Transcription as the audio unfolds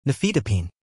Nifedipine.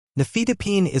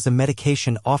 Nifedipine is a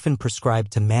medication often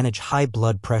prescribed to manage high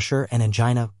blood pressure and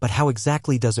angina, but how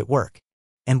exactly does it work?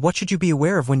 And what should you be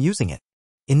aware of when using it?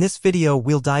 In this video,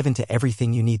 we'll dive into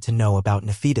everything you need to know about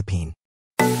nifedipine.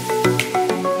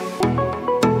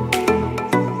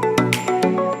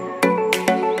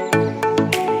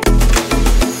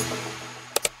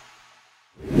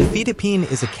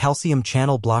 Nifedipine is a calcium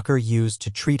channel blocker used to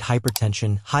treat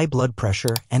hypertension, high blood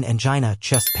pressure, and angina,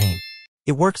 chest pain.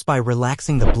 It works by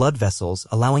relaxing the blood vessels,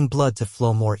 allowing blood to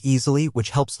flow more easily, which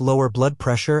helps lower blood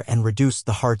pressure and reduce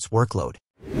the heart's workload.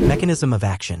 Mechanism of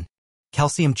action: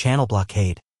 calcium channel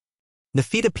blockade.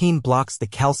 Nifedipine blocks the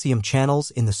calcium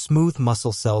channels in the smooth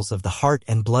muscle cells of the heart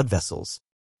and blood vessels.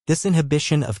 This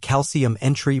inhibition of calcium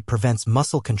entry prevents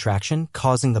muscle contraction,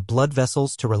 causing the blood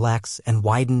vessels to relax and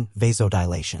widen,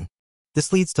 vasodilation.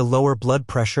 This leads to lower blood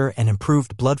pressure and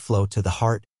improved blood flow to the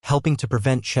heart, helping to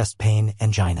prevent chest pain,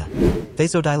 angina.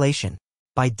 Vasodilation.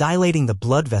 By dilating the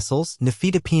blood vessels,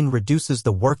 nifedipine reduces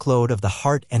the workload of the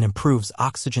heart and improves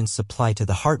oxygen supply to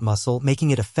the heart muscle,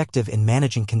 making it effective in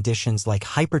managing conditions like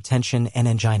hypertension and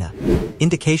angina.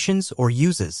 Indications or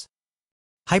uses: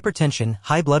 hypertension,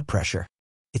 high blood pressure.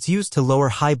 It's used to lower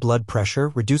high blood pressure,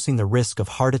 reducing the risk of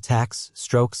heart attacks,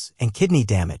 strokes, and kidney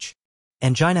damage.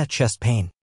 Angina, chest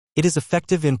pain. It is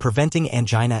effective in preventing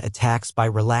angina attacks by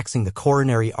relaxing the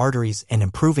coronary arteries and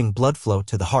improving blood flow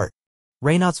to the heart.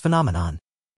 Raynaud's phenomenon.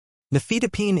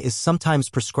 Nifedipine is sometimes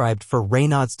prescribed for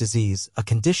Raynaud's disease, a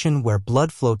condition where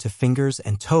blood flow to fingers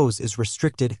and toes is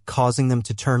restricted, causing them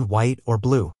to turn white or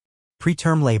blue.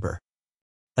 Preterm labor.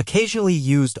 Occasionally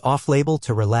used off-label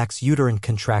to relax uterine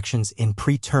contractions in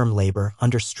preterm labor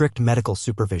under strict medical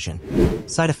supervision.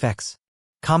 Side effects.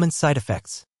 Common side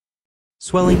effects: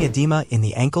 swelling, edema in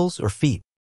the ankles or feet,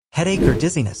 headache or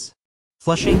dizziness,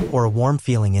 flushing or a warm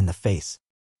feeling in the face,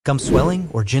 gum swelling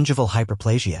or gingival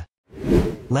hyperplasia.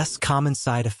 Less common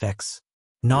side effects: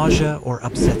 nausea or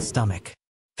upset stomach,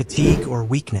 fatigue or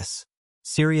weakness.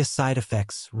 Serious side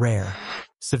effects rare: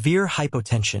 severe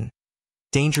hypotension,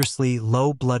 dangerously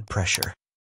low blood pressure,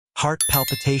 heart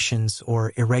palpitations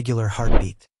or irregular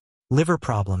heartbeat, liver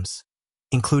problems,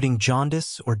 including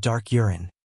jaundice or dark urine,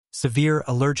 severe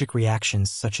allergic reactions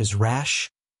such as rash,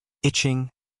 itching,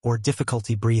 or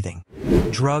difficulty breathing.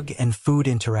 Drug and food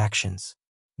interactions.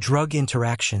 Drug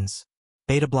interactions.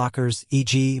 Beta blockers,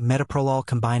 e.g. metoprolol.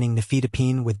 Combining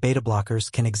nifedipine with beta blockers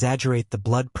can exaggerate the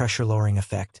blood pressure lowering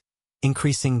effect,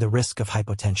 increasing the risk of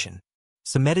hypotension.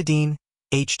 Cimetidine,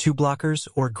 H2 blockers,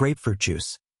 or grapefruit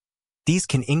juice. These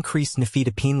can increase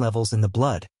nifedipine levels in the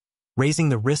blood, raising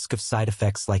the risk of side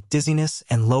effects like dizziness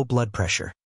and low blood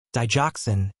pressure.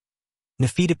 Digoxin.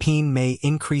 Nifedipine may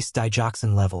increase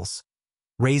digoxin levels,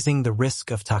 raising the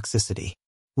risk of toxicity.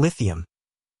 Lithium.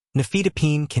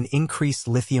 Nifedipine can increase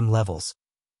lithium levels,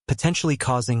 potentially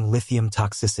causing lithium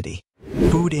toxicity.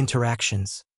 Food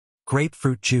interactions.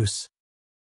 Grapefruit juice.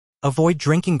 Avoid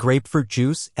drinking grapefruit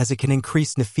juice as it can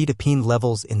increase nifedipine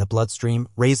levels in the bloodstream,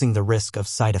 raising the risk of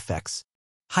side effects.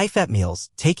 High-fat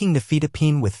meals. Taking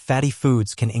nifedipine with fatty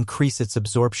foods can increase its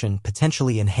absorption,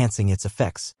 potentially enhancing its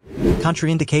effects.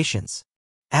 Contraindications.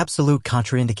 Absolute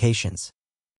contraindications: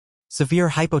 severe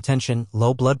hypotension,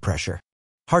 low blood pressure,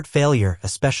 heart failure,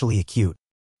 especially acute,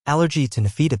 allergy to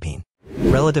nifedipine.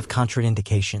 Relative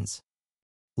contraindications.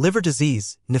 Liver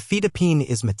disease. Nifedipine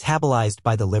is metabolized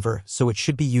by the liver, so it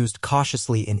should be used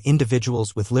cautiously in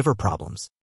individuals with liver problems.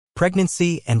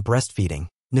 Pregnancy and breastfeeding.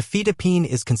 Nifedipine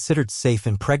is considered safe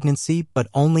in pregnancy, but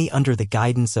only under the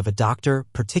guidance of a doctor,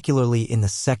 particularly in the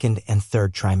second and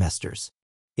third trimesters.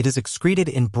 It is excreted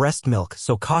in breast milk,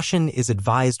 so caution is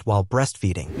advised while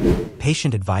breastfeeding.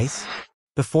 Patient advice: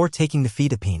 before taking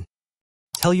nifedipine,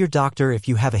 tell your doctor if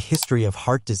you have a history of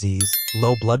heart disease,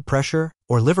 low blood pressure,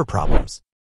 or liver problems.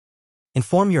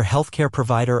 Inform your healthcare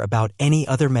provider about any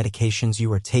other medications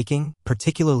you are taking,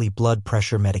 particularly blood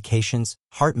pressure medications,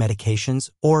 heart medications,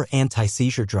 or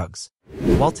anti-seizure drugs.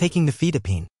 While taking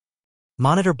nifedipine,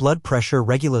 monitor blood pressure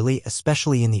regularly,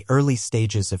 especially in the early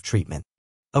stages of treatment.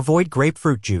 Avoid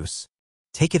grapefruit juice.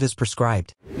 Take it as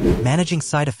prescribed. Managing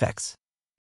side effects.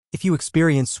 If you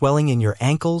experience swelling in your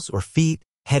ankles or feet,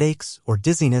 headaches, or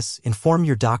dizziness, inform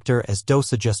your doctor as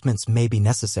dose adjustments may be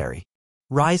necessary.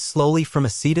 Rise slowly from a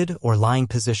seated or lying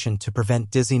position to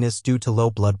prevent dizziness due to low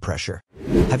blood pressure.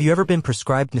 Have you ever been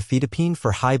prescribed nifedipine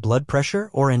for high blood pressure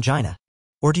or angina?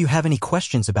 Or do you have any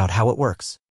questions about how it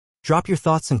works? Drop your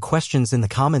thoughts and questions in the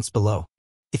comments below.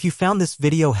 If you found this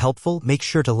video helpful, make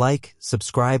sure to like,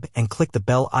 subscribe, and click the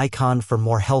bell icon for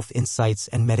more health insights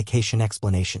and medication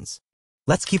explanations.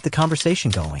 Let's keep the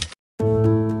conversation going.